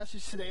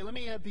passage today, let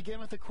me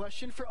begin with a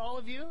question for all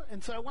of you.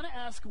 And so I want to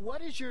ask,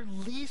 what is your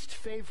least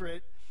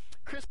favorite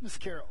Christmas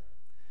carol?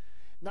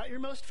 Not your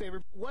most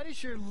favorite. What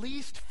is your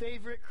least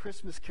favorite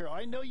Christmas carol?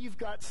 I know you've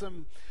got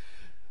some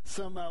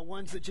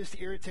ones that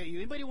just irritate you.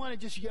 Anybody want to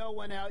just yell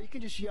one out? You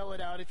can just yell it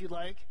out if you'd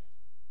like.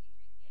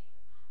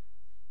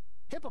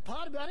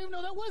 Hippopotamus. I didn't even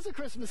know that was a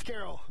Christmas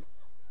carol.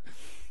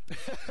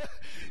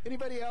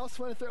 Anybody else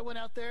want to throw one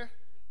out there?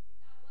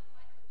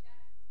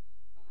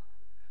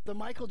 The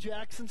Michael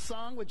Jackson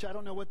song, which I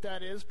don't know what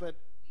that is, but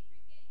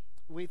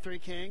We Three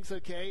Kings.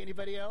 Okay.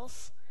 Anybody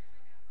else?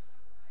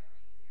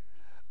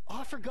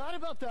 Oh, I forgot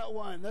about that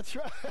one. That's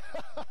right.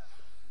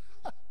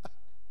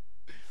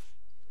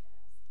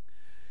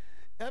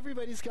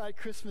 Everybody's got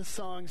Christmas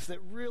songs that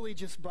really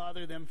just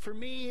bother them. For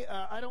me,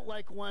 I don't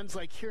like ones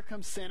like Here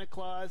Comes Santa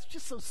Claus,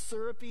 just so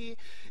syrupy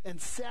and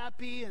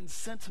sappy and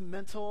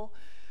sentimental,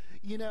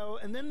 you know.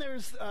 And then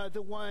there's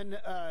the one,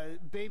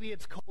 Baby,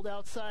 It's Cold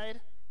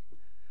Outside.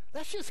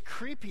 That's just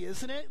creepy,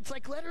 isn't it? It's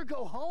like, let her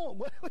go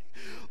home.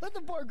 Let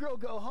the poor girl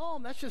go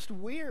home. That's just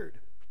weird.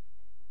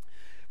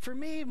 For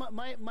me,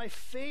 my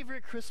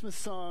favorite Christmas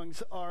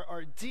songs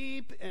are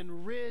deep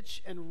and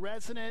rich and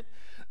resonant,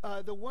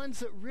 the ones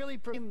that really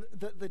bring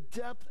the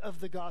depth of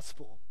the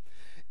gospel.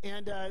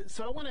 And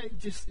so I want to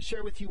just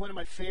share with you one of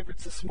my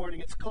favorites this morning.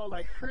 It's called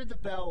I Heard the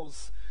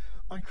Bells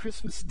on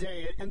Christmas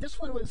Day. And this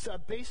one was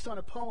based on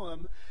a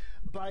poem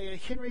by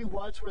Henry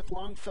Wadsworth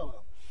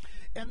Longfellow.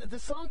 And the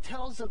song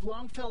tells of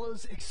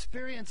Longfellow's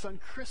experience on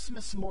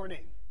Christmas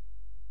morning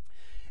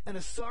and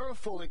a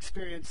sorrowful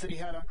experience that he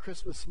had on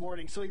Christmas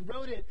morning. So he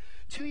wrote it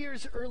 2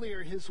 years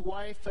earlier. His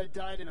wife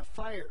died in a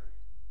fire.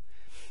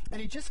 And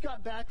he just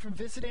got back from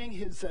visiting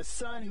his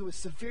son who was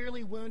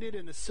severely wounded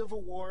in the Civil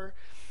War,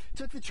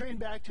 took the train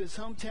back to his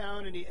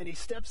hometown, and he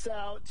steps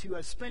out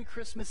to spend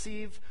Christmas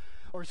Eve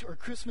or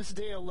Christmas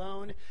Day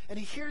alone, and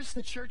he hears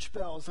the church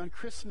bells on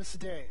Christmas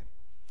Day.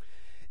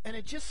 And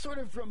it just sort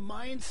of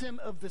reminds him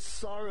of the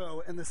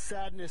sorrow and the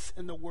sadness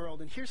in the world.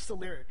 And here's the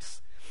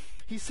lyrics.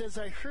 He says,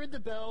 I heard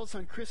the bells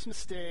on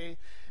Christmas Day,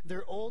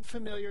 their old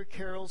familiar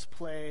carols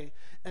play,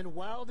 and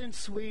wild and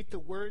sweet the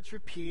words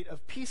repeat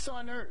of peace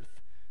on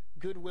earth,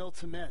 goodwill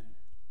to men.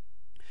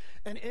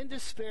 And in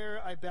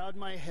despair I bowed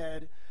my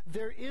head.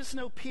 There is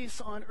no peace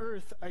on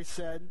earth, I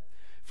said,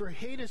 for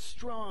hate is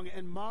strong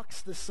and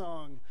mocks the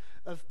song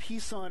of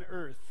peace on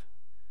earth,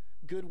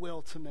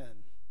 goodwill to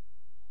men.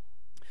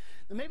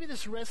 Now, maybe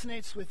this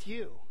resonates with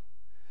you.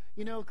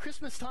 You know,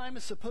 Christmas time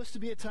is supposed to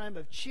be a time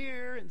of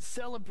cheer and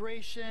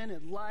celebration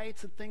and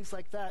lights and things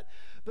like that.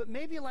 But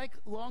maybe like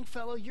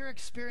Longfellow, you're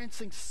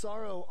experiencing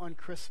sorrow on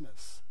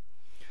Christmas.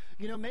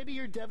 You know, maybe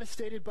you're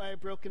devastated by a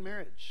broken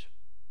marriage.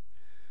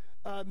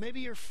 Maybe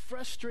you're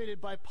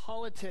frustrated by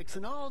politics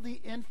and all the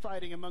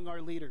infighting among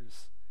our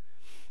leaders.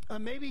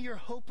 Maybe you're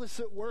hopeless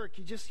at work.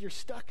 You're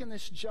stuck in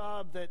this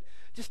job that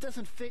just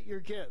doesn't fit your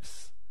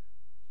gifts.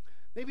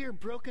 Maybe you're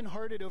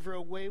brokenhearted over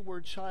a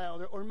wayward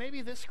child, or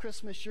maybe this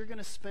Christmas you're going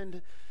to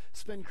spend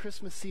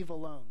Christmas Eve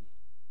alone.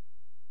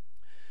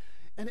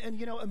 And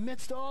you know,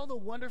 amidst all the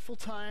wonderful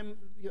time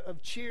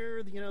of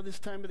cheer, you know, this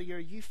time of the year,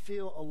 you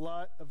feel a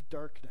lot of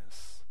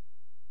darkness.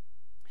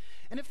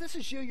 And if this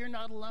is you, you're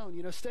not alone.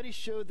 You know, studies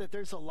show that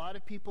there's a lot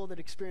of people that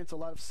experience a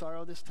lot of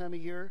sorrow this time of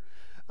year.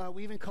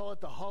 We even call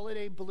it the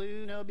holiday blue,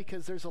 you know,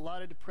 because there's a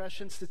lot of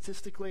depression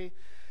statistically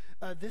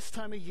this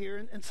time of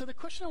year. And so the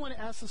question I want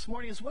to ask this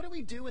morning is, what do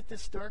we do with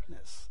this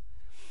darkness?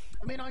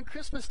 I mean, on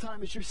Christmas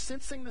time, as you're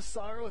sensing the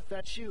sorrow, if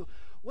that's you,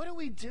 what do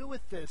we do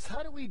with this?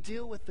 How do we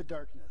deal with the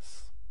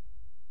darkness?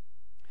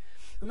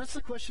 And that's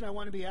the question I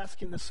want to be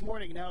asking this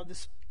morning. Now,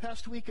 this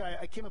past week,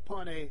 I came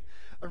upon a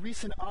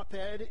recent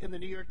op-ed in the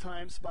New York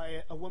Times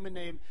by a woman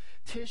named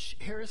Tish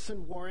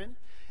Harrison Warren.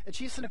 And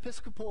she's an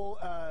Episcopal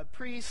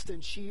priest,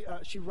 and she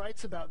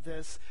writes about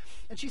this.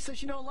 And she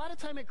says, you know, a lot of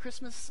time at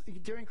Christmas,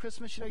 during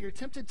Christmas, you know, you're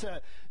tempted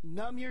to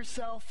numb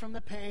yourself from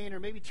the pain, or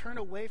maybe turn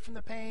away from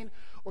the pain,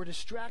 or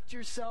distract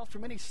yourself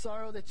from any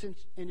sorrow that's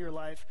in your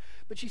life.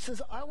 But she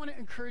says, I want to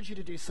encourage you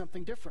to do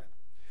something different.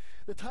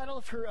 The title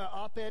of her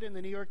op-ed in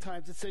the New York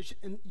Times, it says,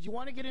 you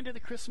want to get into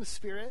the Christmas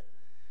spirit?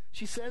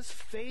 She says,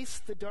 face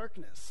the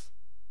darkness.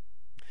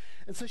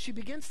 And so she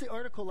begins the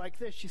article like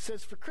this. She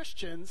says, for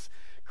Christians,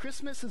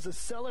 Christmas is a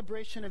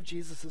celebration of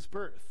Jesus'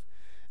 birth,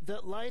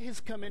 that light has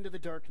come into the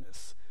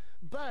darkness.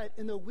 But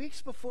in the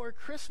weeks before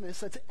Christmas,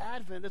 that's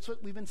Advent, that's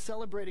what we've been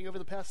celebrating over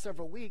the past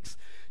several weeks.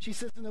 She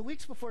says, in the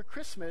weeks before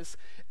Christmas,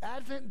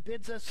 Advent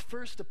bids us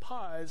first to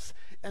pause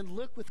and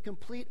look with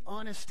complete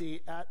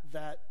honesty at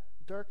that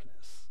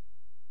darkness.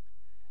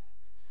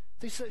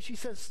 So she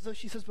says,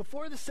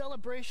 before the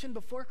celebration,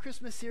 before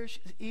Christmas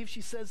Eve,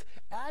 she says,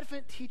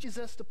 Advent teaches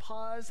us to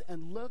pause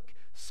and look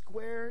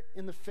square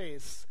in the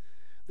face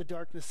the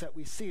darkness that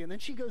we see. And then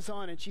she goes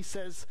on and she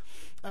says,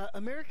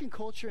 American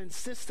culture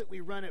insists that we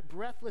run at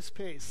breathless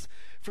pace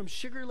from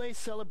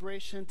sugar-laced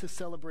celebration to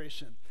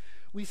celebration.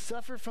 We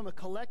suffer from a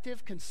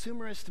collective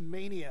consumerist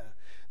mania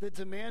that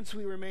demands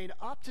we remain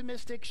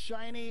optimistic,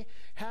 shiny,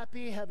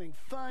 happy, having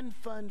fun.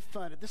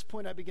 At this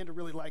point, I begin to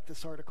really like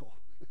this article.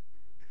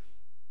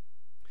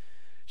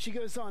 She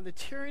goes on, the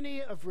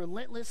tyranny of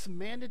relentless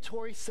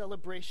mandatory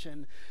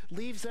celebration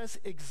leaves us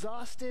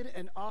exhausted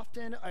and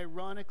often,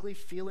 ironically,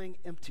 feeling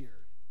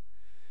emptier.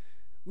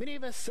 Many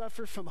of us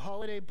suffer from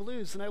holiday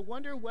blues, and I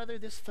wonder whether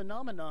this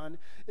phenomenon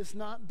is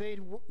not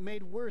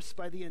made worse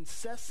by the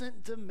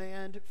incessant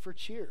demand for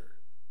cheer.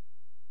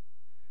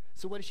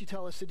 So what does she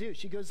tell us to do?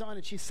 She goes on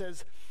and she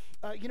says,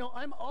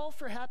 I'm all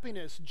for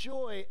happiness,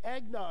 joy,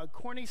 eggnog,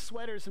 corny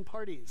sweaters, and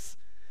parties.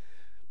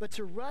 But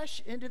to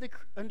rush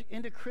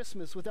into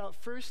Christmas without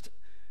first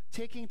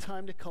taking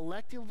time to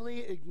collectively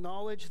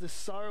acknowledge the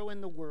sorrow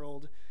in the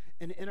world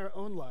and in our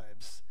own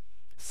lives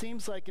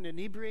seems like an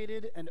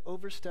inebriated and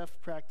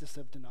overstuffed practice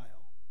of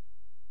denial.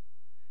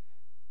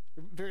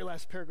 Very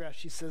last paragraph,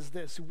 she says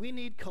this: we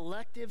need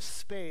collective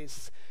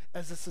space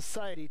as a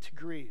society to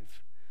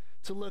grieve,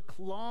 to look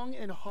long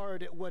and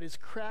hard at what is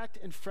cracked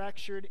and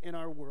fractured in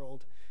our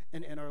world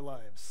and in our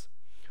lives.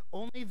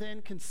 Only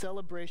then can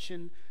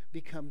celebration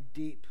become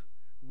deep,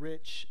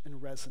 rich,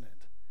 and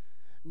resonant,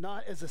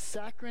 not as a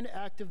saccharine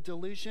act of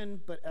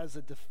delusion, but as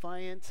a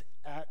defiant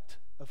act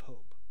of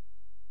hope.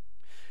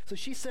 So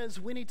she says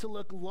we need to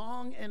look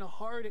long and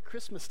hard at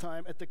Christmas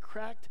time at the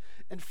cracked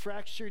and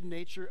fractured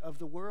nature of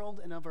the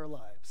world and of our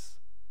lives.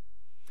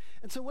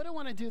 And so what I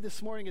want to do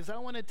this morning is I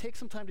want to take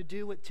some time to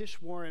do what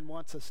Tish Warren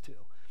wants us to.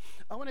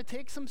 I want to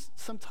take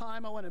some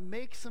time, I want to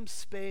make some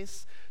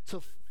space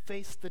to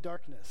face the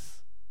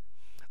darkness.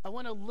 I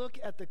want to look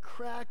at the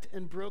cracked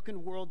and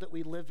broken world that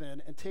we live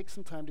in and take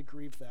some time to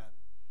grieve that.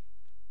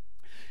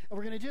 And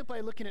we're going to do it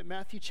by looking at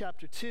Matthew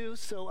chapter 2.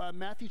 So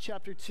Matthew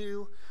chapter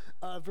 2,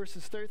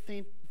 verses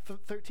 13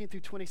 through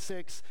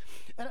 26.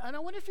 And I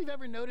wonder if you've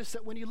ever noticed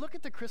that when you look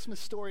at the Christmas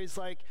stories,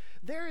 like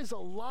there is a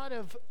lot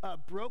of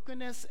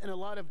brokenness and a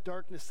lot of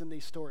darkness in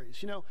these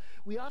stories.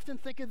 We often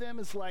think of them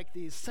as like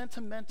these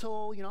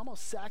sentimental,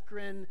 almost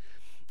saccharine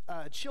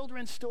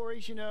children's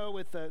stories,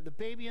 with the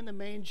baby in the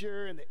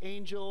manger and the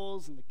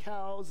angels and the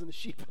cows and the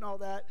sheep and all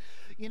that,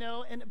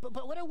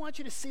 But what I want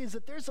you to see is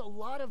that there's a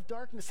lot of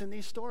darkness in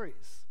these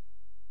stories.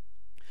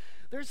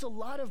 There's a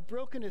lot of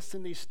brokenness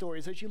in these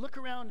stories. As you look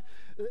around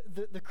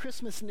the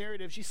Christmas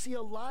narratives, you see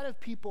a lot of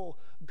people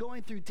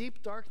going through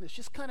deep darkness,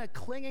 just kind of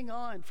clinging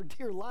on for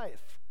dear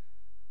life.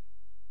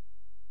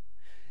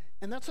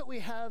 And that's what we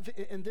have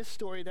in this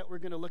story that we're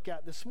going to look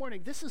at this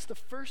morning. This is the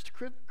first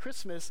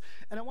Christmas,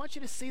 and I want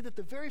you to see that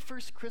the very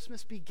first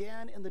Christmas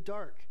began in the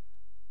dark.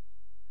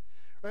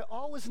 Right?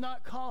 All was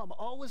not calm.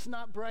 All was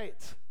not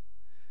bright.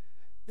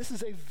 This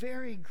is a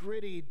very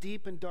gritty,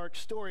 deep, and dark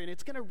story, and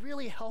it's going to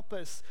really help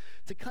us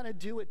to kind of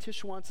do what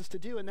Tish wants us to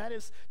do, and that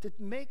is to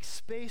make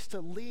space to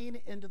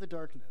lean into the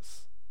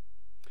darkness.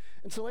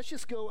 And so let's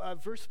just go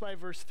verse by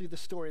verse through the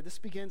story. This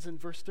begins in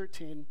verse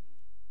 13.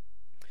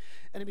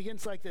 And it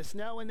begins like this: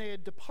 now when they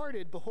had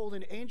departed, behold,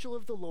 an angel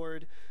of the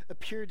Lord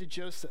appeared to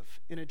Joseph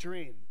in a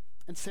dream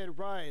and said,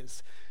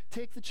 rise,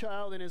 take the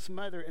child and his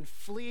mother and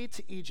flee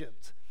to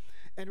Egypt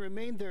and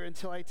remain there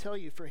until I tell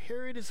you, for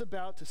Herod is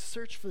about to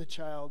search for the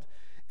child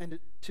and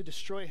to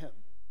destroy him.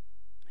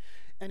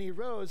 And he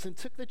rose and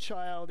took the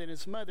child and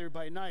his mother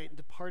by night and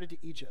departed to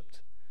Egypt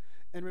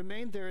and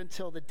remained there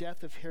until the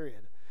death of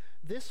Herod.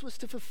 This was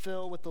to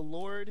fulfill what the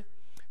Lord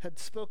had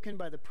spoken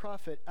by the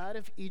prophet, out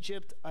of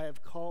Egypt I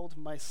have called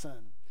my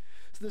son.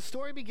 So the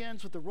story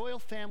begins with the royal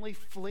family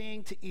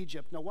fleeing to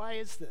Egypt. Now, why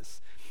is this?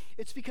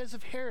 It's because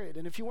of Herod.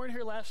 And if you weren't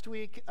here last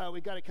week,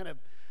 we got to kind of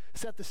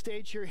set the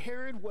stage here.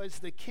 Herod was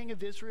the king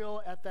of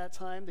Israel at that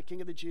time, the king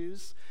of the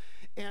Jews.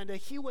 And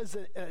he was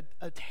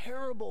a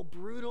terrible,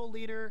 brutal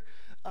leader,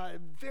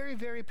 very,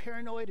 very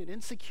paranoid and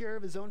insecure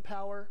of his own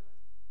power.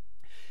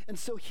 And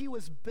so he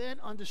was bent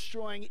on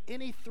destroying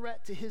any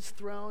threat to his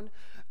throne.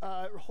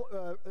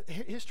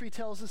 History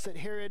tells us that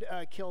Herod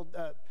killed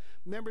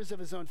members of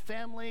his own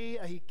family.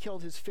 He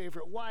killed his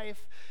favorite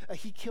wife.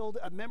 He killed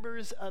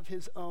members of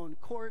his own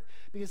court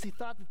because he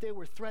thought that they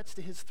were threats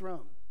to his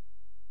throne.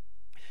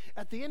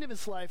 At the end of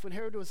his life, when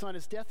Herod was on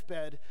his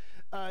deathbed,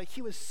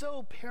 he was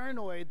so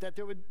paranoid that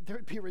there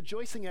would be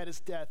rejoicing at his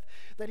death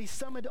that he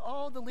summoned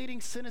all the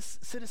leading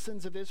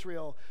citizens of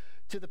Israel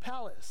to the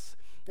palace.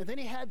 And then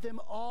he had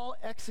them all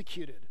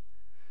executed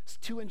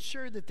to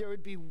ensure that there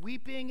would be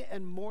weeping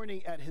and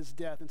mourning at his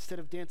death instead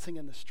of dancing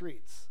in the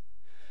streets.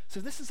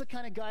 So this is the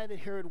kind of guy that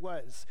Herod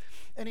was.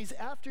 And he's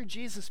after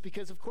Jesus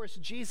because, of course,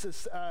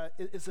 Jesus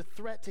is a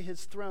threat to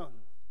his throne.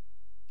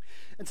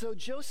 And so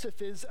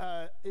Joseph is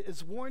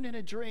warned in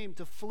a dream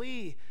to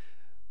flee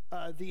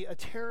the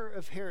terror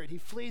of Herod. He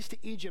flees to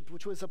Egypt,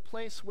 which was a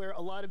place where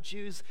a lot of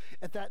Jews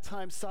at that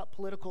time sought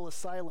political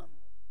asylum.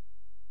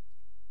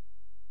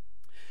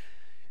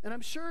 And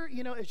I'm sure,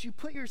 as you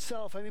put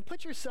yourself in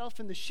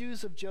the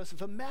shoes of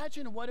Joseph.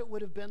 Imagine what it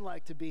would have been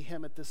like to be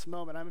him at this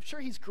moment. I'm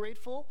sure he's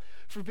grateful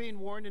for being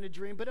warned in a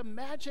dream, but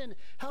imagine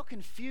how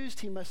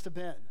confused he must have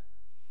been.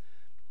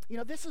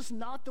 This is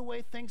not the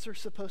way things are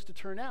supposed to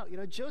turn out.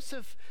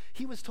 Joseph,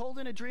 he was told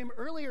in a dream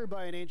earlier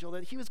by an angel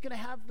that he was going to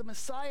have the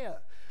Messiah,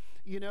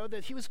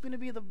 that he was going to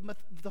be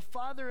the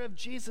father of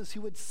Jesus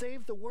who would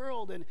save the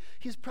world, and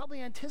he's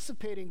probably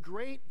anticipating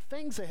great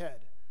things ahead.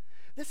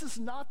 This is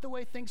not the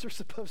way things are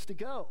supposed to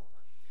go.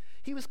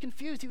 He was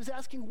confused. He was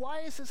asking,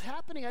 why is this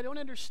happening? I don't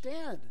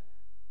understand.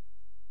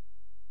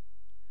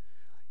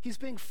 He's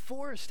being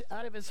forced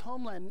out of his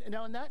homeland.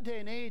 Now, in that day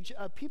and age,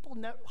 people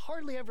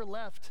hardly ever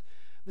left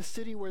the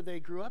city where they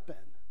grew up in.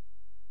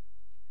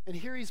 And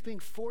here he's being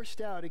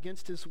forced out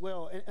against his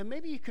will. And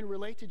maybe you can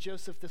relate to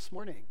Joseph this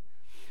morning.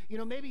 You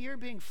know, maybe you're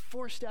being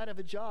forced out of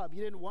a job.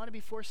 You didn't want to be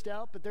forced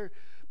out, but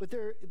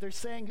they're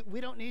saying,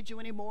 we don't need you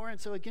anymore. And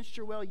so against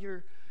your will,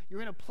 you're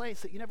in a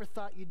place that you never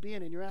thought you'd be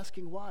in, and you're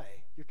asking why.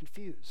 You're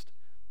confused.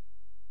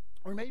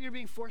 Or maybe you're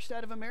being forced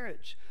out of a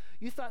marriage.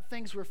 You thought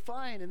things were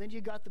fine, and then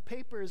you got the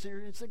papers,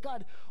 and you said,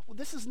 God, well,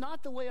 this is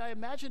not the way I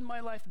imagined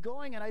my life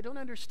going, and I don't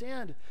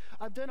understand.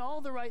 I've done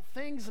all the right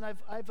things, and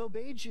I've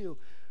obeyed you.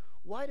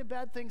 Why do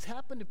bad things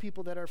happen to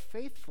people that are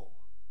faithful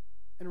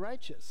and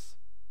righteous?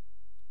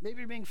 Maybe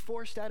you're being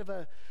forced out of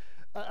a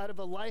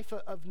life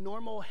of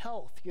normal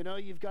health. You know,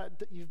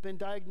 you've been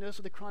diagnosed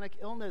with a chronic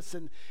illness,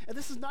 and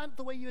this is not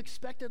the way you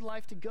expected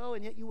life to go,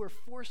 and yet you were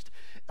forced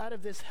out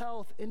of this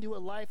health into a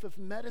life of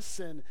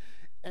medicine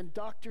and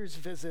doctor's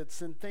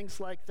visits and things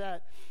like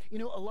that. You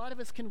know, a lot of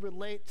us can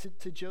relate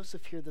to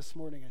Joseph here this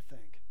morning, I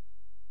think.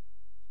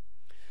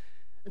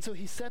 And so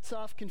he sets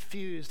off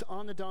confused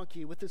on the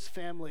donkey with his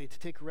family to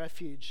take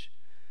refuge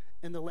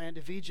in the land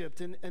of Egypt.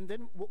 And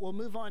then we'll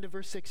move on to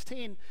verse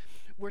 16,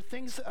 where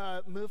things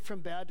move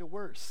from bad to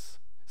worse.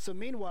 So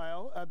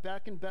meanwhile,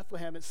 back in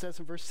Bethlehem, it says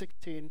in verse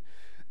 16,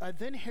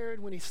 then Herod,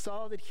 when he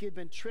saw that he had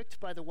been tricked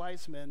by the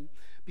wise men,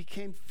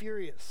 became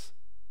furious.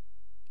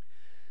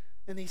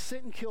 And he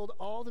sent and killed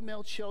all the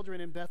male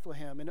children in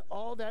Bethlehem and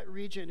all that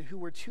region who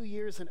were 2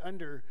 years and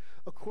under,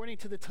 according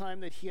to the time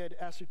that he had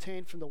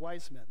ascertained from the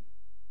wise men.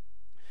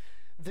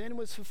 Then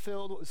was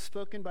fulfilled what was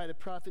spoken by the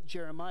prophet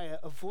Jeremiah.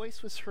 A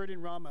voice was heard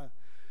in Ramah,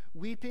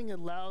 weeping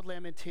and loud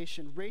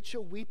lamentation,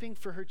 Rachel weeping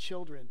for her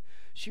children.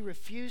 She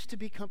refused to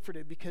be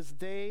comforted because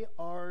they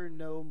are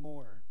no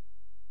more.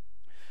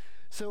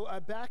 So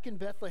back in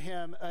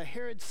Bethlehem,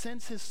 Herod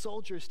sends his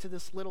soldiers to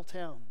this little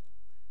town.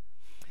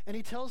 And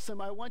he tells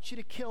them, I want you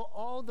to kill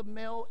all the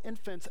male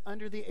infants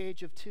under the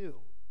age of 2.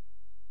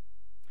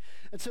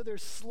 And so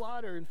there's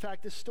slaughter. In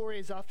fact, this story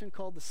is often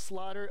called the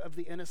slaughter of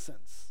the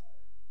innocents,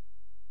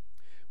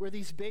 where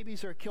these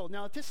babies are killed.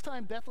 Now, at this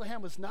time,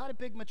 Bethlehem was not a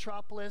big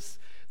metropolis.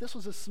 This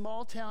was a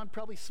small town,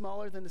 probably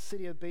smaller than the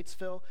city of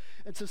Batesville.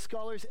 And so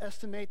scholars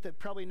estimate that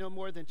probably no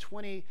more than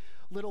 20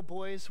 little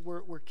boys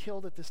were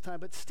killed at this time.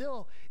 But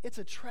still, it's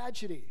a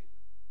tragedy.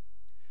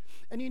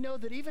 And you know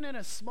that even in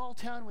a small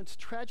town, when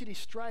tragedy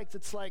strikes,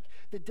 it's like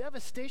the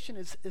devastation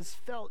is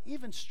felt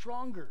even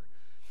stronger.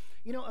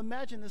 You know,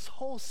 imagine this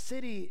whole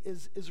city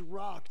is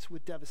rocked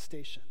with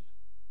devastation.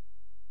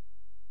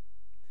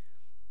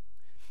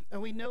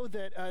 And we know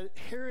that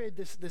Herod,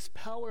 this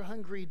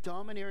power-hungry,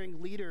 domineering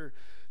leader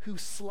who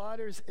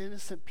slaughters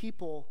innocent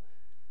people,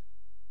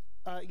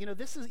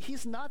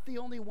 he's not the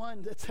only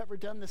one that's ever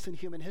done this in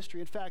human history.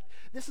 In fact,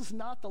 this is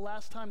not the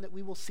last time that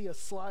we will see a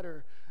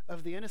slaughter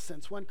of the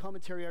innocents. One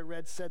commentary I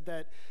read said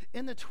that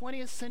in the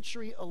 20th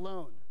century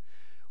alone,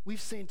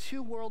 we've seen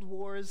 2 world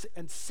wars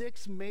and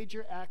 6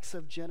 major acts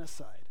of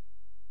genocide.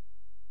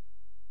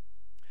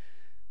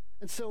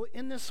 And so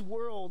in this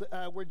world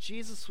where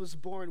Jesus was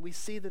born, we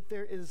see that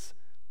there is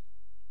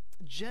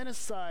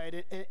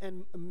genocide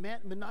and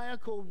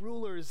maniacal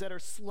rulers that are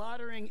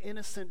slaughtering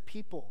innocent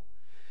people.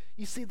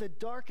 You see the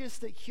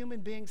darkest that human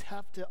beings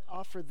have to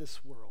offer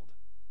this world.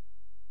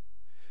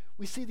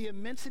 We see the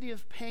immensity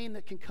of pain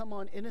that can come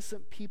on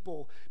innocent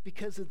people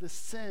because of the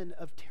sin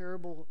of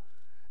terrible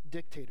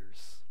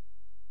dictators.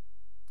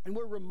 And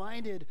we're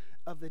reminded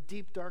of the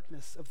deep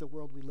darkness of the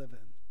world we live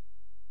in.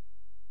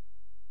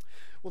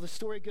 Well, the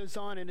story goes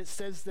on, and it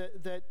says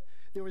that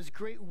there was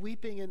great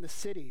weeping in the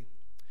city.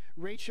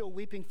 Rachel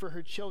weeping for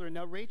her children.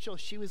 Now, Rachel,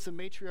 she was the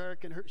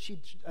matriarch, and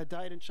she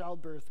died in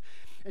childbirth.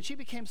 And she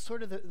became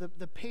sort of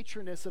the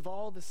patroness of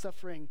all the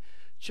suffering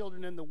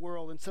children in the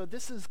world. And so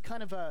this is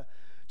kind of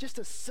just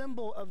a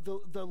symbol of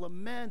the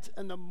lament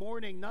and the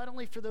mourning, not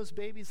only for those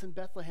babies in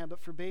Bethlehem,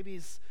 but for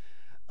babies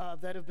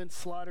that have been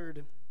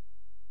slaughtered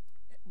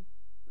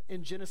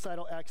in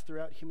genocidal acts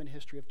throughout human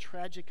history, of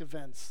tragic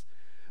events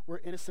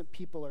where innocent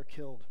people are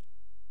killed.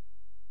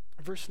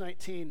 Verse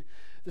 19,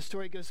 the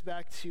story goes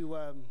back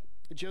to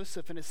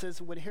Joseph, and it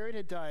says, when Herod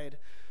had died,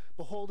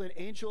 behold, an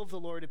angel of the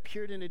Lord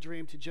appeared in a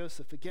dream to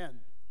Joseph again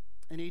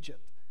in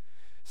Egypt,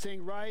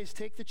 saying, rise,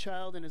 take the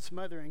child and his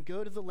mother, and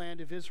go to the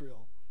land of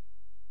Israel.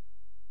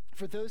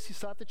 For those who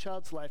sought the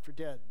child's life are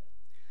dead.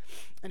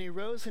 And he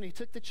rose and he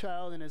took the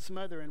child and his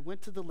mother and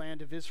went to the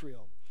land of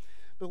Israel.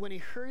 But when he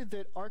heard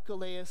that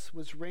Archelaus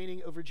was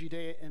reigning over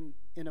Judea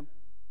in a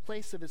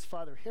place of his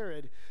father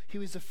Herod, he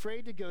was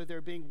afraid to go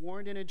there, being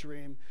warned in a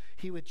dream.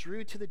 He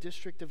withdrew to the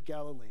district of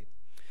Galilee.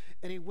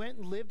 And he went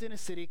and lived in a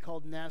city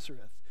called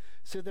Nazareth,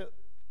 so that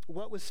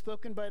what was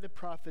spoken by the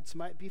prophets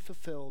might be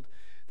fulfilled,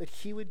 that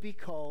he would be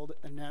called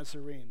a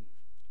Nazarene.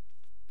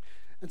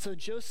 And so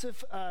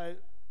Joseph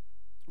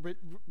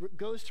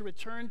goes to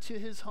return to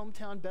his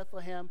hometown,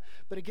 Bethlehem.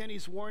 But again,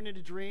 he's warned in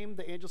a dream.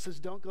 The angel says,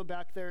 don't go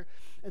back there.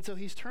 And so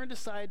he's turned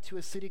aside to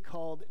a city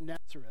called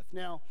Nazareth.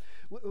 Now,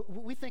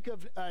 we think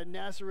of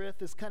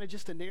Nazareth as kind of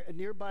just a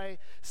nearby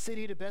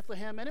city to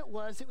Bethlehem. And it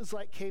was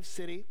like Cave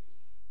City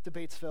to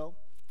Batesville.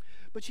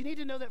 But you need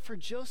to know that for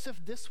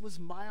Joseph, this was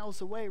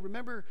miles away.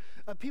 Remember,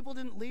 people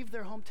didn't leave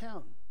their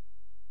hometown.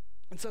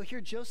 And so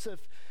here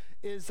Joseph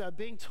is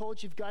being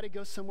told you've got to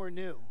go somewhere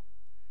new.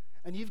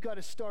 And you've got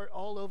to start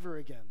all over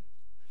again.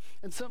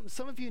 And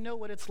some of you know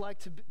what it's like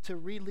to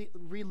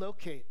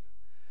relocate,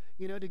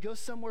 to go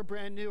somewhere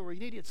brand new, where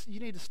you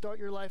need to start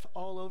your life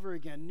all over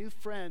again. New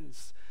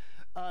friends.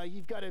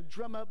 You've got to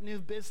drum up new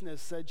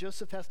business.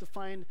 Joseph has to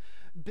find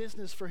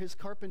business for his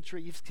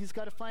carpentry. He's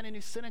got to find a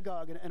new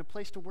synagogue and a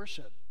place to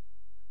worship.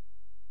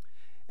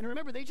 And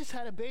remember, they just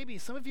had a baby.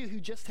 Some of you who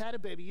just had a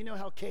baby, you know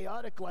how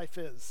chaotic life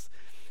is.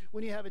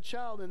 When you have a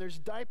child and there's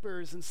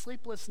diapers and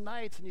sleepless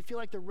nights and you feel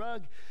like the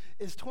rug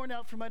is torn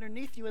out from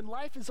underneath you and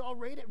life is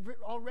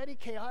already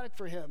chaotic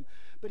for him.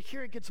 But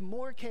here it gets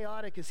more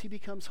chaotic as he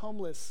becomes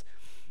homeless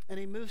and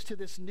he moves to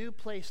this new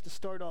place to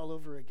start all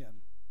over again.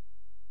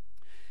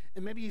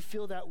 And maybe you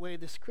feel that way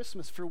this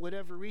Christmas. For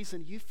whatever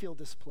reason, you feel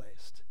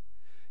displaced.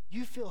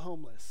 You feel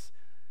homeless.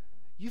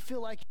 You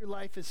feel like your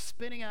life is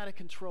spinning out of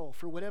control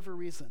for whatever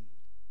reason.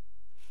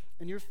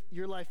 And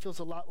your life feels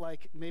a lot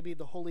like maybe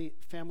the Holy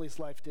Family's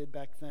life did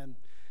back then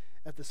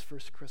at this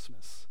first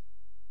Christmas.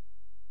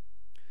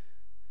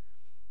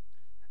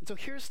 And so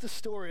here's the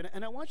story.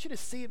 And I want you to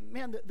see,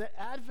 man, the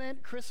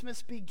Advent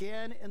Christmas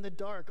began in the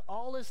dark.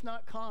 All is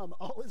not calm.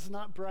 All is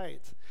not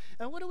bright.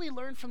 And what do we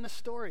learn from the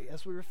story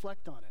as we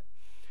reflect on it?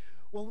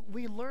 Well,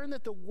 we learn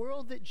that the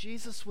world that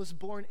Jesus was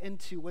born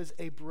into was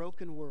a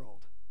broken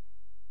world.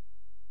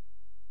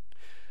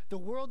 The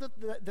world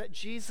that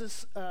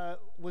Jesus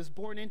was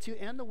born into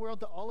and the world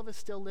that all of us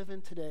still live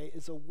in today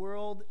is a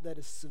world that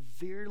is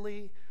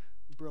severely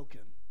broken.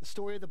 The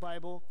story of the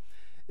Bible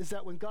is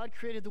that when God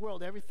created the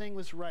world, everything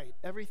was right.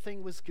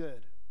 Everything was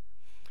good.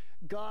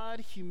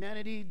 God,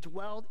 humanity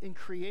dwelled in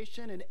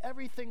creation and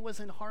everything was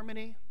in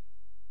harmony.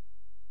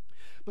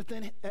 But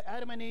then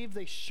Adam and Eve,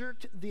 they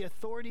shirked the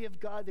authority of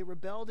God. They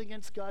rebelled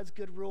against God's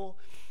good rule.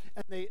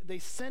 And they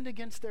sinned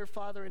against their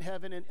Father in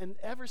heaven. And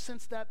ever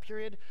since that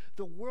period,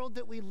 the world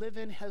that we live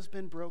in has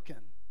been broken.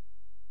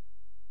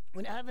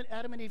 When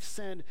Adam and Eve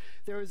sinned,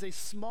 there was a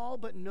small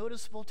but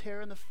noticeable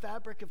tear in the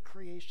fabric of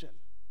creation.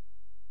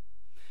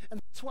 And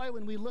that's why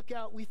when we look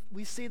out,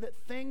 we see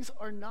that things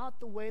are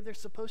not the way they're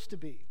supposed to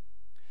be.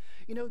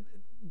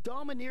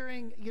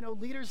 Domineering,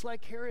 leaders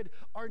like Herod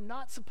are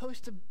not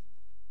supposed to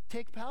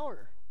take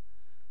power.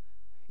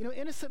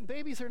 Innocent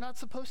babies are not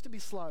supposed to be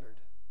slaughtered.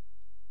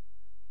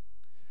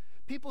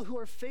 People who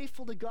are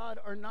faithful to God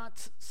are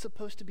not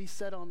supposed to be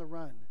set on the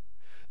run.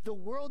 The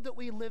world that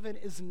we live in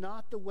is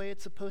not the way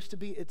it's supposed to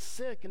be. It's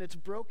sick and it's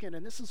broken.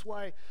 And this is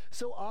why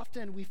so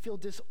often we feel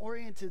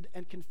disoriented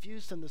and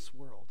confused in this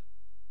world.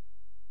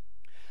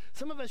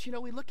 Some of us,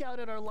 we look out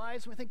at our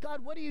lives and we think,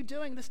 God, what are you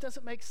doing? This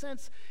doesn't make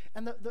sense.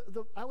 And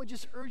I would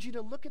just urge you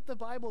to look at the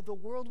Bible. The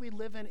world we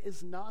live in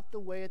is not the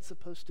way it's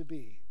supposed to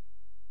be.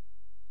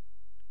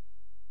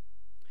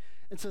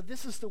 And so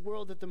this is the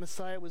world that the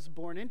Messiah was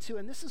born into,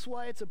 and this is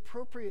why it's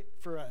appropriate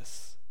for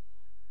us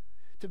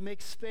to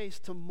make space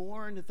to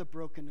mourn the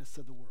brokenness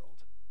of the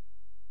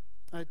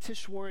world.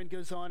 Tish Warren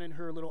goes on in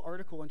her little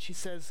article, and she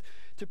says,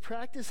 to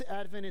practice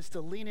Advent is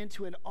to lean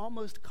into an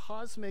almost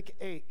cosmic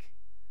ache,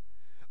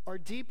 our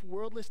deep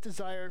worldless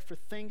desire for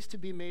things to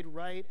be made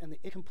right and the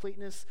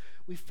incompleteness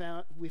we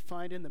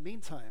find in the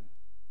meantime.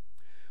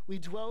 We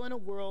dwell in a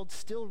world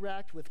still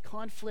racked with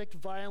conflict,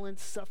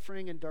 violence,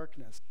 suffering, and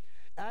darkness.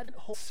 Advent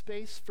holds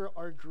space for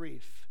our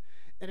grief,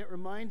 and it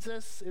reminds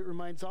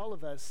all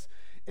of us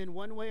in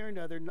one way or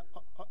another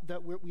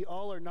that we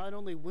all are not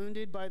only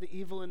wounded by the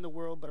evil in the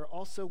world, but are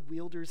also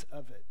wielders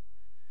of it,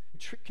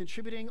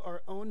 contributing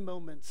our own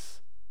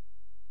moments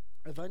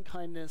of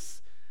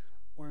unkindness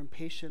or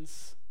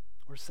impatience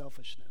or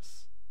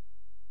selfishness.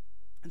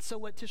 And so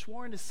what Tish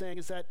Warren is saying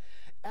is that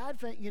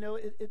Advent,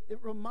 it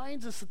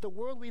reminds us that the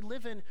world we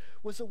live in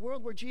was a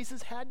world where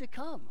Jesus had to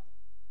come.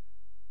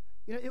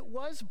 It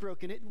was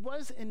broken. It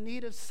is in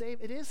need of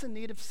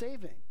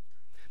saving.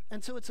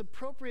 And so it's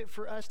appropriate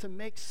for us to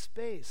make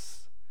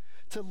space,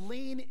 to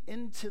lean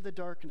into the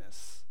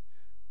darkness,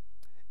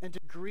 and to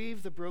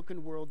grieve the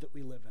broken world that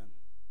we live in.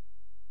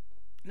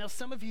 Now,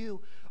 some of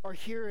you are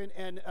here,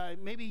 and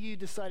maybe you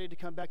decided to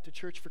come back to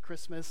church for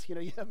Christmas. You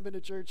haven't been to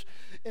church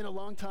in a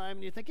long time,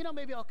 and you think,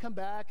 maybe I'll come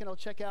back and I'll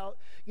check out,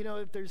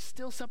 if there's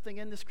still something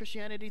in this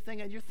Christianity thing,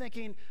 and you're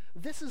thinking,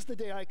 this is the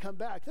day I come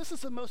back. This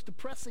is the most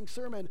depressing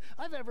sermon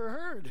I've ever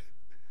heard.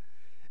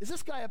 Is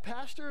this guy a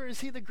pastor, or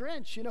is he the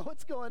Grinch?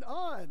 What's going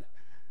on?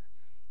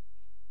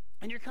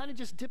 And you're kind of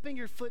just dipping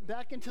your foot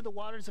back into the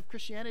waters of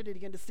Christianity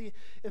again to see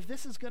if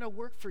this is going to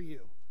work for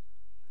you.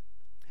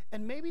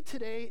 And maybe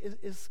today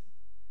is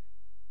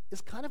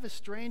kind of a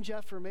strange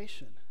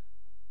affirmation,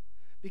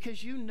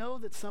 because you know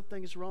that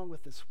something is wrong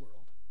with this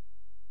world.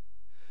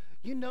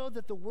 You know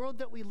that the world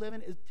that we live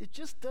in, it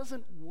just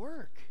doesn't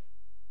work.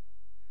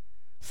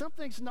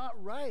 Something's not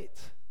right.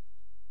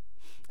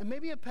 And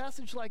maybe a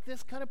passage like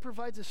this kind of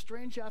provides a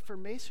strange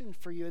affirmation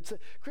for you.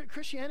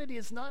 Christianity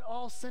is not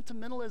all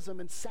sentimentalism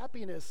and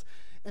sappiness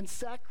and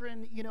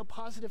saccharine,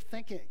 positive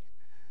thinking.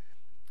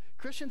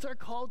 Christians are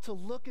called to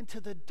look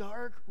into the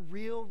dark,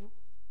 real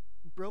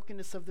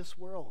brokenness of this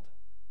world.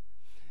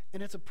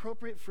 And it's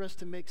appropriate for us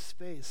to make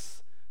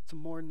space to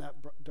mourn that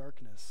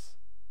darkness.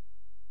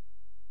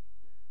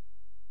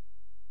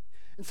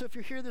 And so if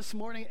you're here this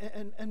morning,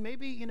 and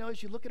maybe,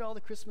 as you look at all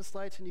the Christmas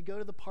lights and you go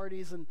to the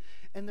parties and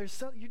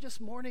you're just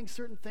mourning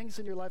certain things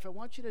in your life, I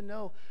want you to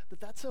know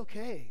that that's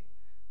okay.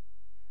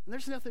 And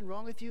there's nothing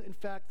wrong with you. In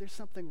fact, there's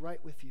something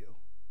right with you.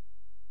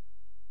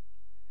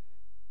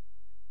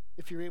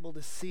 If you're able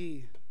to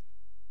see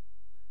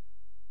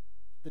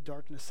the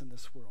darkness in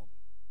this world.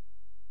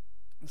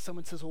 And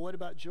someone says, well, what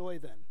about joy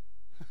then?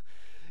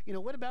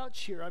 What about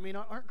cheer? I mean,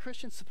 aren't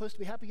Christians supposed to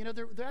be happy?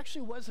 There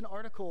actually was an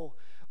article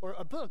or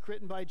a book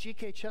written by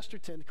G.K.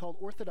 Chesterton called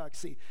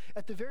Orthodoxy.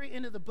 At the very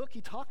end of the book,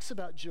 he talks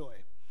about joy.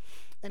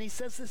 And he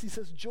says this, he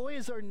says, joy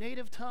is our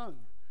native tongue.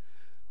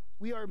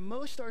 We are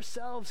most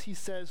ourselves, he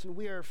says, and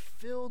we are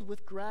filled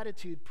with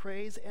gratitude,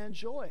 praise, and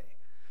joy.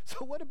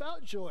 So what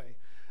about joy?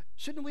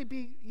 Shouldn't we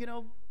be,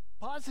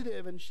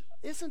 positive? And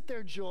isn't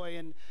there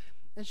joy?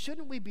 And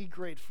shouldn't we be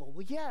grateful?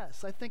 Well,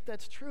 yes, I think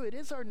that's true. It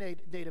is our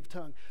native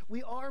tongue.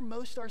 We are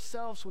most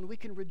ourselves when we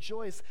can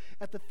rejoice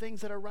at the things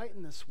that are right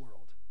in this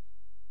world.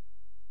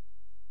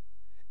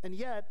 And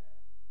yet,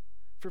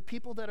 for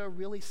people that are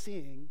really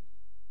seeing,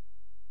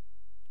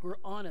 who are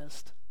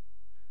honest,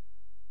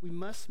 we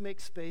must make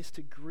space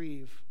to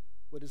grieve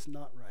what is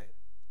not right.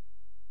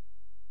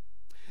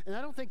 And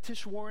I don't think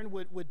Tish Warren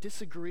would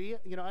disagree.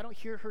 I don't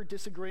hear her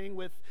disagreeing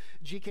with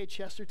G.K.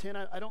 Chesterton.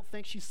 I don't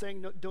think she's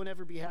saying no, don't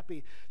ever be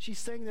happy. She's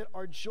saying that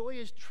our joy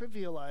is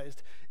trivialized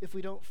if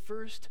we don't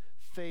first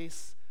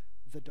face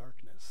the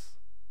darkness.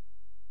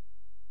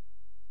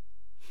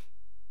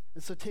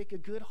 And so take a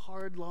good,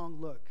 hard, long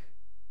look.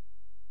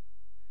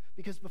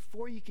 Because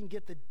before you can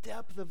get the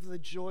depth of the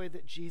joy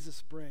that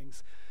Jesus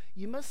brings,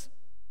 you must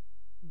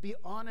be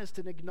honest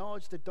and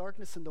acknowledge the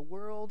darkness in the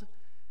world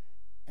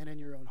and in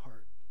your own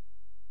heart.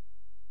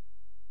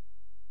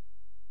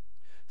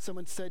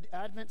 Someone said,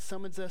 Advent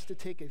summons us to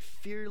take a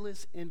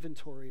fearless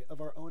inventory of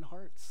our own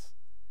hearts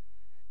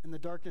and the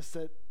darkness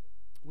that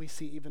we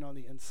see even on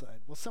the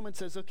inside. Well, someone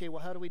says, okay,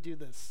 well, how do we do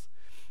this?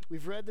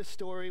 We've read the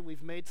story,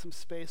 we've made some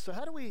space. So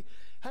how do we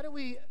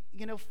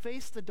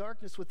face the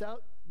darkness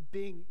without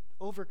being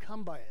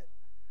overcome by it?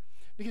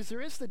 Because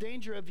there is the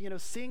danger of,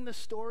 seeing the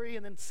story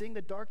and then seeing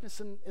the darkness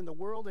in the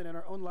world and in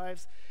our own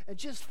lives and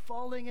just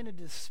falling into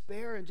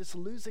despair and just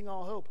losing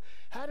all hope.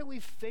 How do we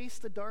face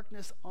the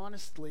darkness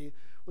honestly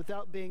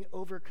without being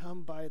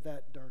overcome by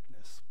that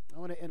darkness? I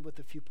want to end with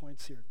a few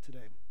points here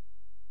today.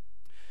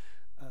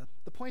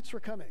 The points were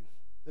coming.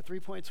 The 3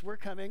 points were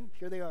coming.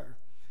 Here they are.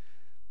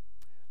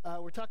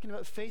 We're talking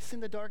about facing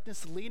the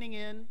darkness, leaning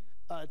in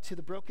to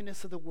the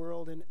brokenness of the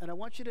world, and I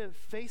want you to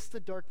face the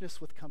darkness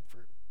with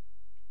comfort.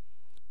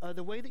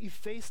 The way that you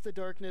face the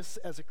darkness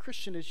as a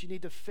Christian is you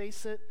need to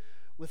face it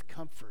with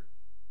comfort.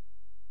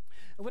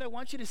 And what I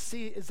want you to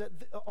see is that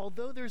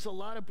although there's a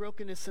lot of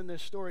brokenness in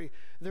this story,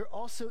 there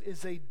also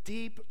is a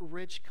deep,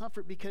 rich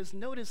comfort. Because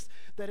notice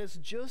that as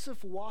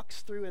Joseph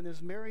walks through and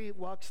as Mary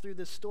walks through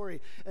this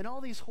story, and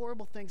all these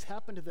horrible things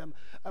happen to them,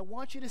 I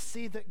want you to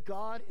see that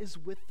God is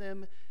with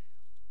them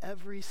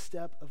every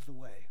step of the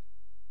way.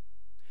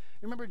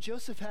 Remember,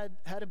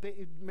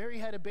 Mary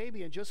had a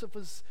baby, and Joseph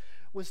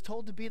was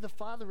told to be the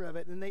father of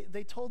it, and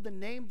they told to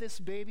name this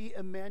baby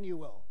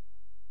Emmanuel,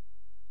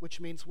 which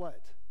means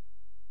what?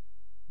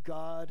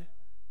 God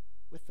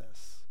with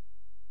us.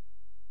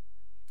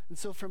 And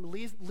so from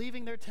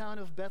leaving their town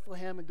of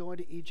Bethlehem and going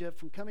to Egypt,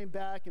 from coming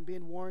back and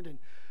being warned and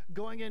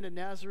going into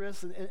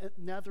Nazareth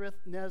and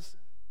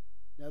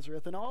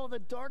all the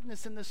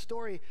darkness in this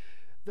story,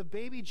 the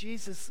baby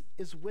Jesus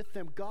is with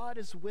them. God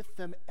is with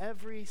them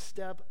every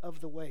step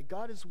of the way.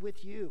 God is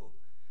with you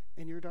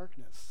in your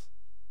darkness.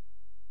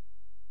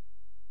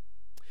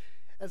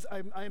 As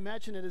I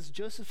imagine it, as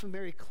Joseph and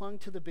Mary clung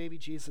to the baby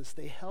Jesus,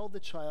 they held the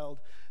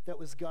child that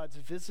was God's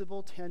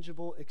visible,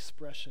 tangible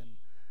expression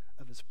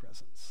of his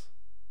presence.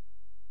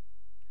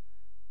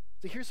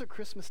 So here's what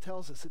Christmas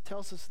tells us. It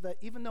tells us that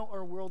even though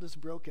our world is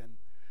broken,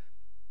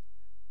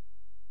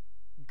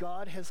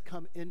 God has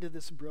come into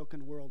this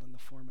broken world in the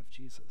form of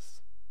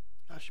Jesus.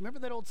 Gosh, remember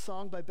that old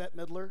song by Bette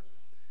Midler,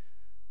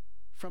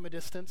 From a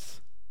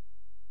Distance?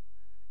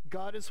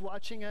 God is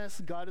watching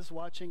us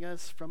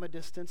from a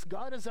distance.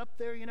 God is up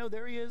there,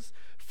 there he is,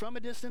 from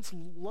a distance,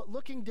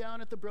 looking down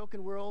at the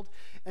broken world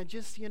and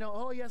just,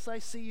 oh yes, I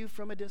see you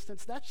from a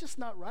distance. That's just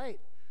not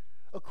right,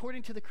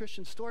 according to the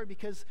Christian story,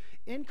 because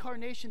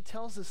incarnation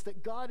tells us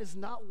that God is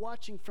not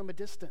watching from a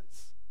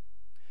distance,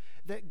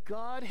 that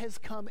God has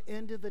come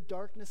into the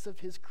darkness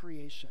of his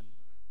creation.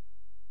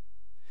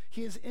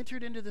 He has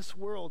entered into this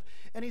world,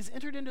 and he's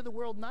entered into the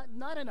world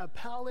not in a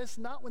palace,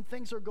 not when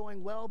things are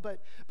going well,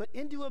 but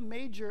into a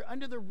manger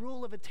under the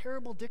rule of a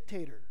terrible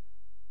dictator.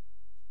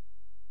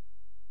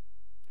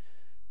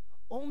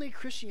 Only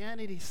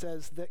Christianity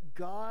says that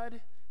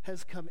God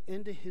has come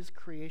into his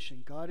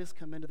creation. God has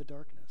come into the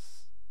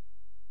darkness.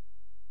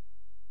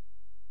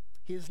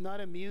 He is not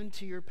immune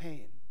to your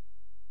pain.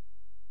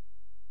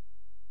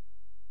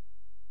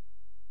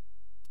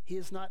 He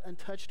is not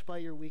untouched by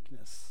your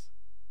weakness.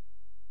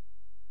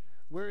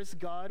 Where is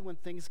God when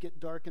things get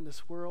dark in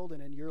this world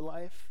and in your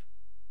life?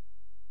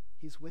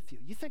 He's with you.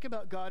 You think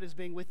about God as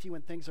being with you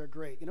when things are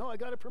great. I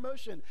got a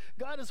promotion.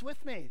 God is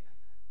with me.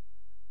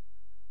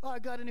 Oh, I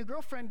got a new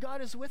girlfriend.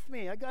 God is with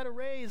me. I got a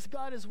raise.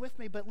 God is with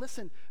me. But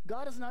listen,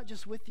 God is not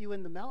just with you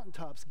in the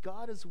mountaintops.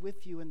 God is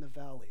with you in the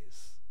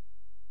valleys.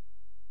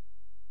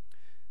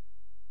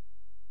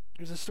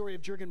 There's a story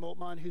of Jürgen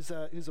Moltmann, who's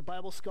a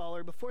Bible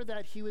scholar. Before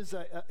that, he was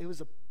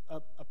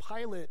a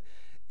pilot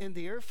in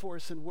the Air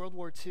Force in World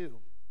War II.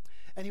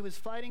 And he was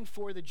fighting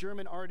for the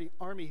German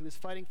army. He was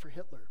fighting for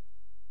Hitler.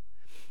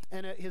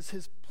 And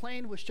his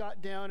plane was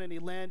shot down, and he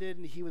landed,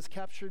 and he was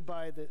captured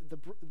by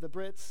the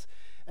Brits,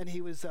 and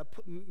he was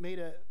made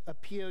a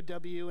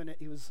POW, and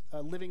he was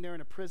living there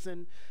in a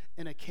prison,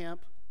 in a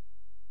camp.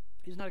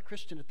 He was not a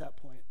Christian at that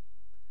point.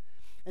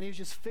 And he was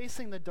just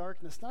facing the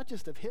darkness, not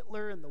just of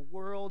Hitler and the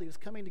world. He was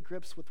coming to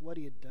grips with what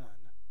he had done.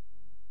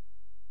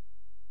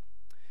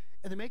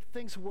 And to make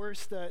things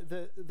worse,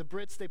 the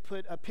Brits, they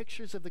put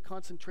pictures of the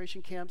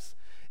concentration camps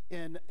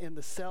in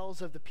the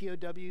cells of the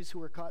POWs who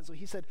were caught. So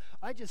he said,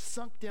 I just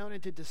sunk down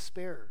into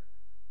despair.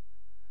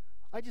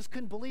 I just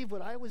couldn't believe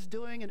what I was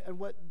doing and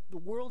what the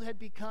world had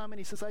become. And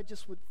he says, I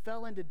just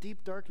fell into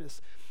deep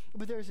darkness.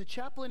 But there's a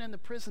chaplain in the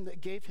prison that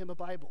gave him a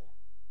Bible.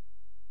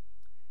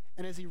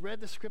 And as he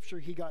read the scripture,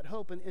 he got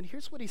hope. And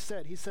here's what he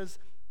said. He says,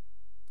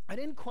 I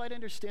didn't quite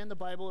understand the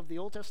Bible of the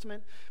Old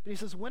Testament, but he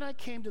says, when I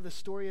came to the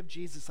story of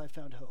Jesus, I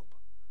found hope.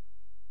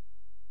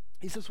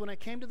 He says, when I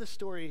came to the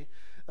story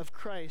of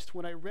Christ,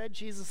 when I read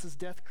Jesus'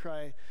 death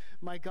cry,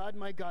 my God,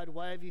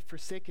 why have you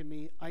forsaken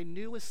me? I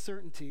knew with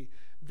certainty,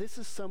 this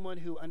is someone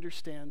who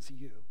understands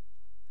you.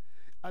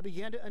 I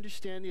began to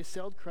understand the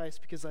assailed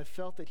Christ because I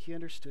felt that he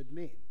understood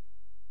me.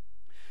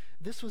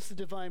 This was the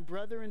divine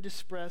brother in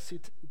distress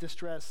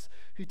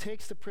who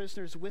takes the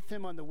prisoners with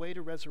him on the way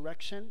to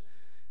resurrection.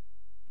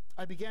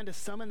 I began to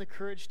summon the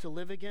courage to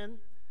live again.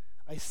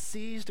 I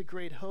seized a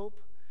great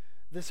hope.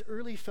 This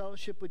early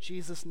fellowship with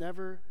Jesus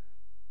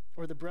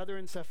the brother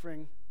in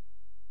suffering,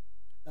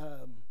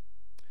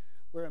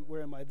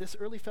 where am I? This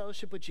early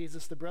fellowship with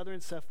Jesus, the brother in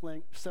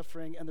suffering,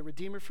 and the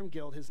Redeemer from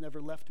guilt has never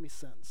left me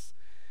since.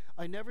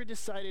 I never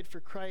decided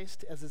for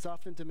Christ, as is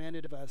often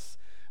demanded of us,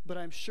 but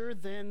I'm sure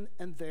then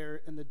and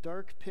there, in the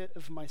dark pit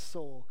of my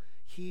soul,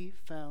 he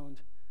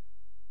found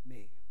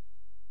me.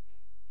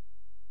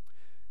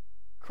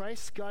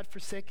 Christ's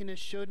God-forsakenness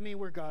showed me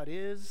where God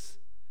is,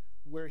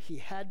 where he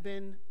had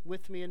been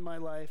with me in my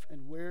life,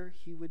 and where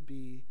he would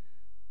be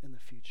in the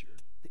future.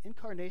 The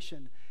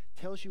incarnation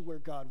tells you where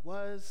God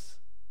was,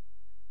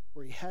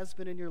 where he has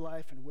been in your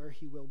life, and where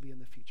he will be in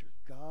the future.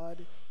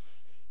 God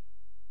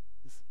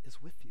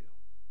is with you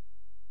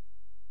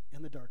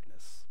in the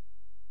darkness.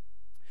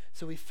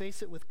 So we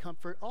face it with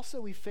comfort.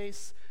 Also, we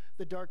face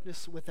the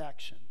darkness with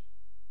action.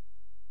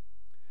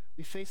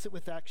 We face it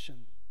with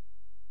action.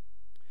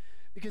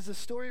 Because the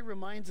story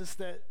reminds us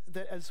that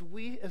as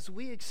we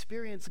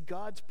experience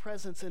God's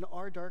presence in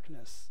our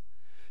darkness,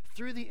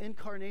 through the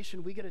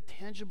incarnation, we get a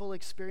tangible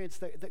experience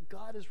that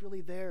God is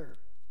really there.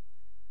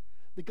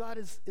 That God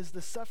is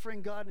the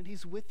suffering God, and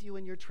he's with you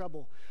in your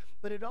trouble.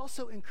 But it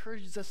also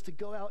encourages us to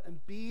go out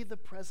and be the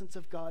presence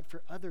of God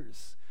for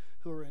others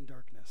who are in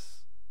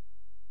darkness.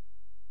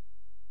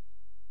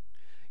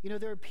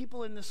 There are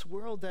people in this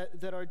world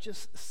that are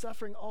just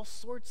suffering all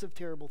sorts of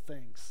terrible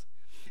things.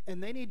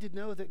 And they need to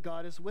know that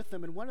God is with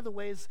them. And one of the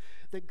ways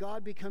that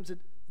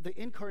the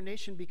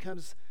incarnation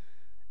becomes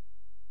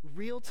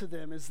real to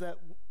them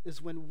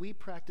is when we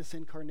practice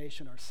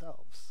incarnation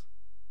ourselves.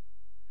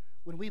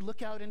 When we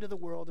look out into the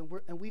world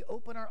and we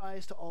open our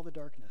eyes to all the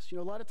darkness.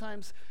 A lot of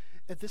times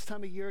at this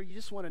time of year, you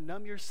just want to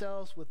numb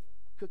yourselves with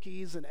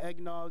cookies and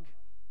eggnog.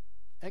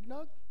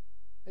 Eggnog?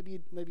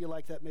 Maybe you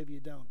like that, maybe you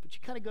don't. But you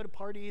kind of go to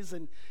parties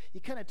and you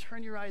kind of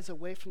turn your eyes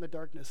away from the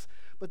darkness.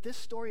 But this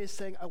story is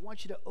saying, I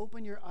want you to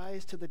open your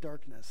eyes to the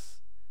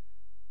darkness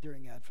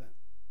during Advent.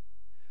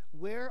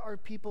 Where are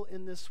people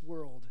in this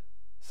world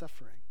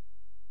suffering?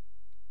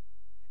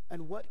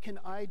 And what can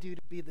I do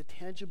to be the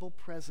tangible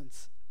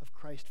presence of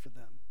Christ for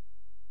them?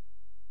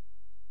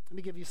 Let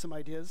me give you some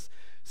ideas.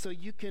 So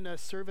you can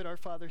serve at our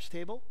Father's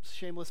table,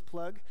 shameless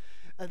plug.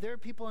 There are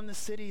people in the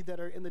city that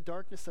are in the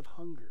darkness of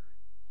hunger,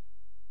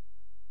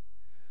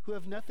 who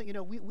have nothing.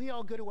 We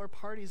all go to our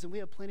parties and we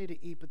have plenty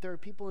to eat, but there are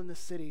people in this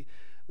city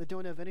that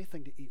don't have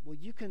anything to eat. Well,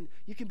 you can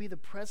be the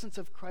presence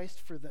of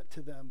Christ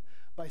to them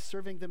by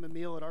serving them a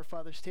meal at our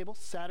Father's table.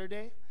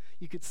 Saturday,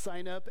 You could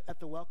sign up at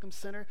the Welcome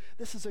Center.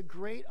 This is a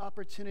great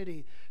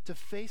opportunity to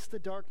face the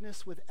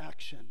darkness with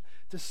action,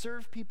 to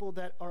serve people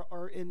that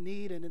are in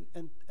need and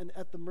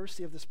at the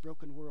mercy of this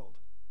broken world.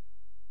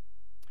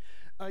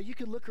 You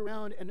could look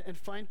around and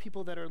find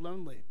people that are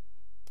lonely.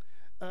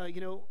 A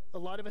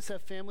lot of us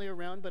have family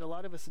around, but a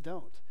lot of us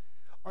don't.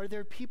 Are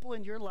there people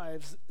in your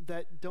lives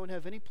that don't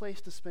have any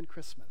place to spend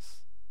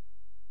Christmas?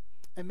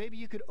 And maybe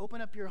you could open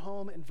up your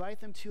home,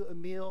 invite them to a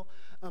meal,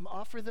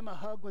 offer them a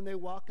hug when they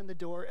walk in the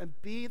door, and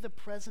be the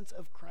presence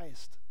of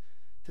Christ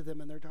to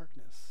them in their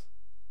darkness.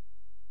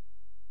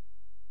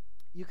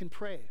 You can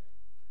pray.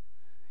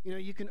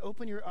 You can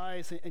open your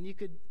eyes and you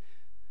could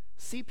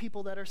see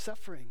people that are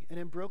suffering and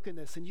in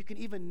brokenness, and you can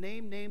even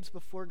name names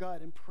before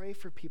God and pray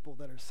for people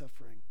that are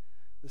suffering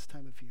this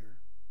time of year.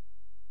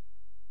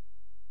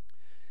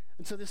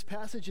 And so this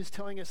passage is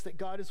telling us that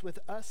God is with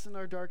us in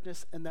our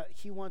darkness, and that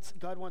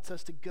God wants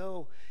us to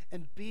go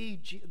and be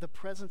the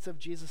presence of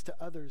Jesus to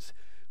others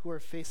who are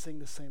facing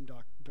the same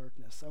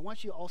darkness. I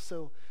want you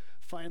also,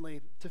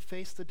 finally, to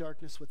face the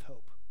darkness with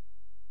hope.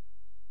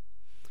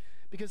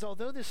 Because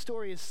although this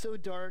story is so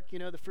dark,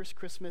 the first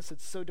Christmas,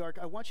 it's so dark,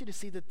 I want you to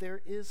see that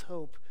there is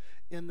hope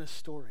in this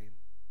story.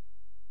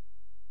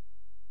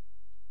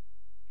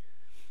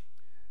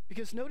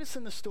 Because notice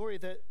in the story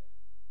that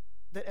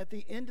at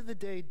the end of the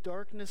day,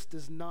 darkness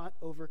does not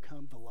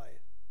overcome the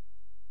light.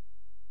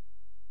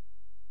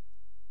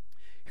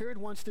 Herod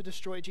wants to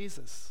destroy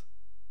Jesus.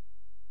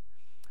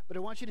 But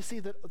I want you to see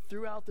that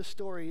throughout the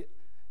story,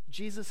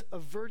 Jesus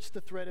averts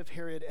the threat of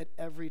Herod at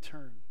every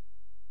turn.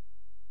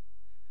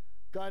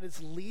 God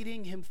is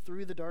leading him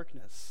through the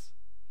darkness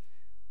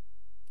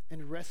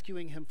and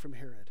rescuing him from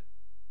Herod.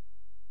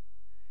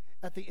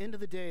 At the end of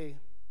the day,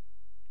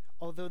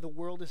 although the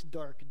world is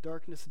dark,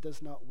 darkness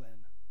does not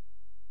win.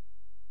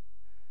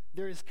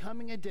 There is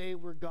coming a day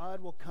where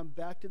God will come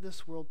back to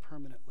this world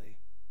permanently,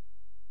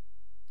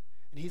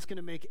 and he's going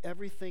to make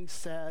everything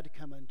sad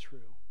come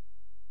untrue.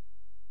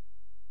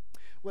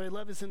 What I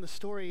love is in the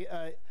story,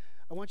 I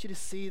want you to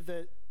see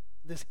that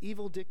this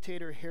evil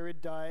dictator Herod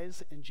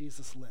dies and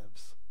Jesus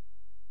lives.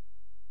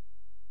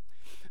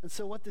 And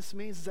so what this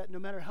means is that no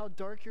matter how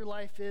dark your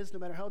life is, no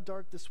matter how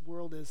dark this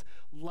world is,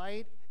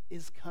 light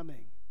is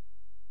coming.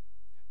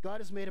 God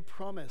has made a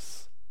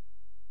promise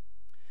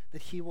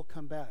that he will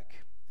come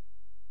back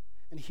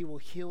and he will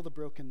heal the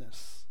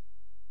brokenness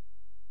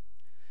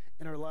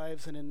in our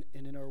lives and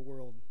in our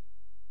world.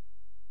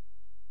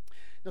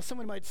 Now,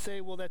 someone might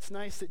say, well, that's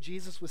nice that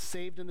Jesus was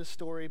saved in the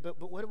story,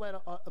 but what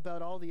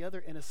about all the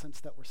other innocents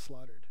that were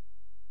slaughtered?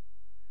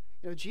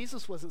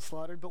 Jesus wasn't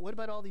slaughtered, but what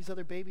about all these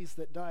other babies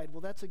that died?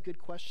 Well, that's a good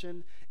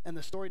question, and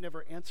the story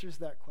never answers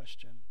that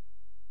question.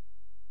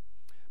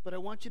 But I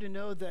want you to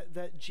know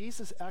that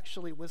Jesus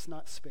actually was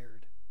not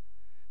spared,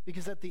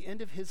 because at the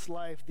end of his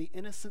life, the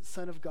innocent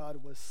Son of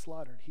God was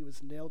slaughtered. He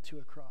was nailed to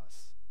a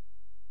cross.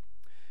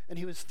 And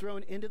he was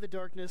thrown into the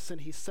darkness, and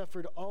he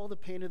suffered all the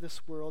pain of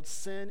this world,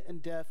 sin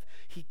and death.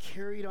 He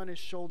carried on his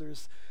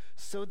shoulders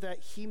so that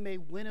he may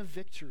win a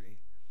victory,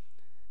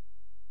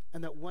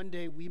 and that one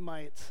day we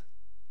might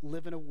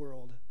live in a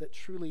world that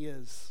truly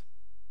is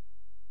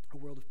a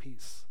world of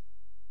peace.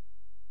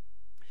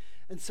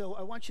 And so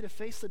I want you to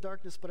face the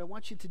darkness, but I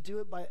want you to do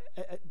it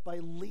by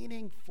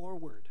leaning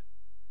forward.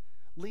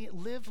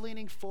 Live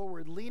leaning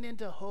forward. Lean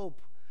into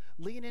hope.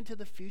 Lean into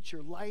the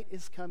future. Light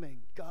is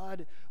coming.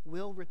 God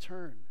will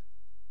return.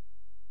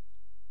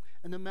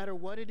 And no matter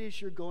what it is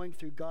you're going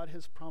through, God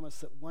has promised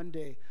that one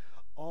day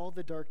all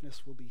the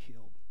darkness will be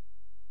healed.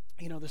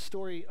 The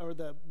story or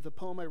the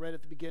poem I read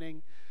at the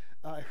beginning,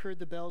 I heard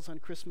the bells on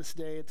Christmas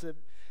Day.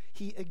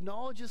 He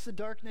acknowledges the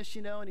darkness,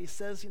 and he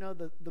says,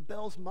 the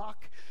bells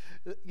mock,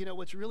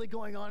 what's really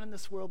going on in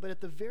this world. But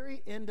at the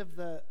very end of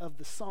the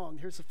song,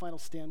 here's the final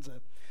stanza.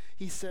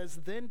 He says,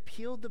 "Then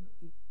peal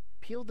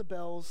the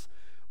bells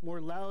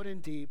more loud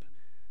and deep.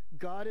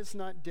 God is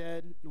not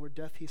dead, nor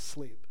doth he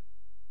sleep.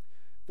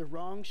 The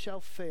wrong shall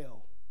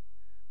fail,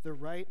 the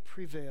right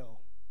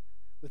prevail.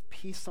 With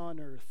peace on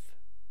earth,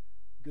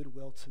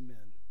 goodwill to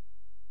men."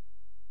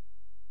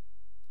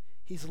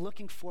 He's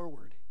looking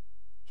forward.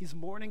 He's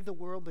mourning the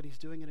world, but he's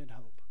doing it in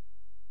hope.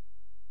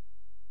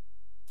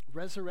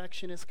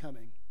 Resurrection is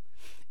coming,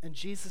 and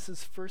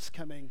Jesus' first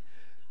coming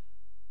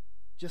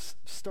just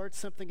starts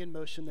something in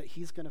motion that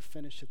he's going to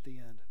finish at the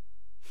end.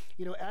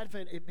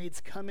 Advent, it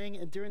means coming,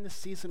 and during this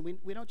season,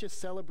 we don't just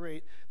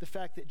celebrate the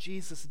fact that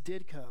Jesus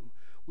did come.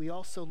 We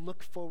also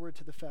look forward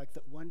to the fact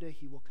that one day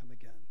he will come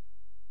again.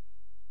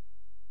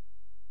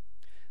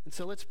 And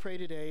so let's pray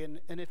today.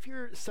 And if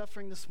you're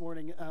suffering this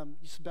morning,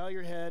 just bow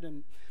your head,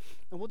 and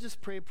we'll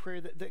just pray a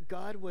prayer that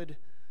God would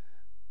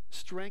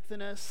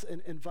strengthen us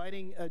in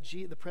inviting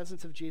the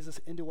presence of Jesus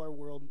into our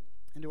world,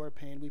 into our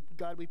pain.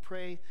 God, we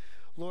pray,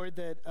 Lord,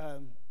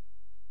 that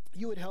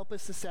you would help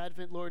us this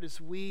Advent, Lord,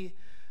 as we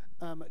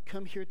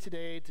come here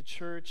today to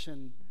church.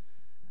 And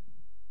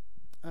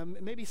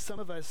maybe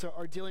some of us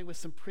are dealing with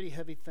some pretty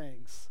heavy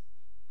things.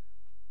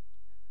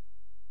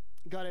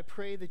 God, I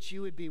pray that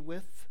you would be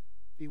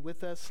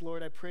with us,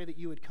 Lord. I pray that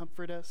you would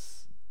comfort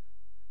us.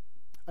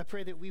 I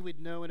pray that we would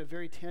know in a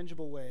very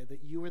tangible way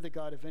that you are the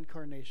God of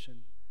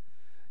incarnation.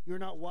 You're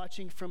not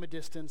watching from a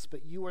distance,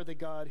 but you are the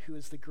God who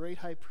is the great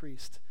high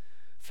priest,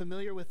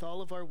 familiar with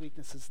all of our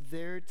weaknesses,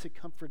 there to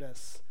comfort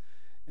us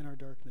in our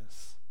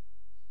darkness.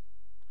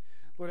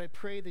 Lord, I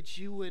pray that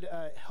you would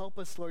help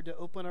us, Lord, to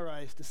open our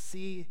eyes to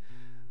see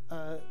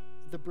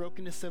the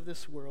brokenness of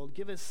this world.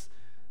 Give us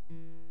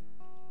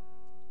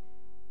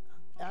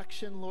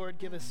action, Lord.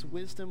 Give us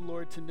wisdom,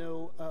 Lord, to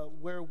know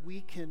where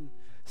we can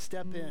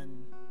step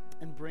in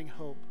and bring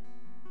hope.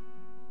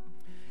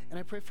 And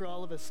I pray for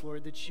all of us,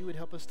 Lord, that you would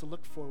help us to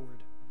look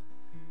forward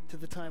to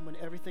the time when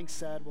everything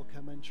sad will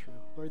come untrue.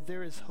 Lord,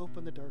 there is hope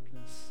in the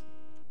darkness.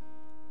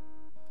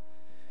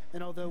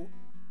 And although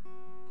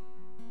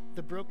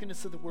the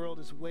brokenness of the world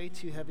is way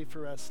too heavy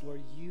for us,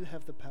 Lord, you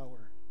have the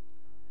power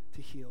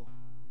to heal.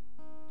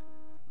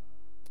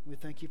 We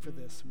thank you for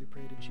this, and we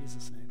pray it in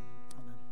Jesus' name.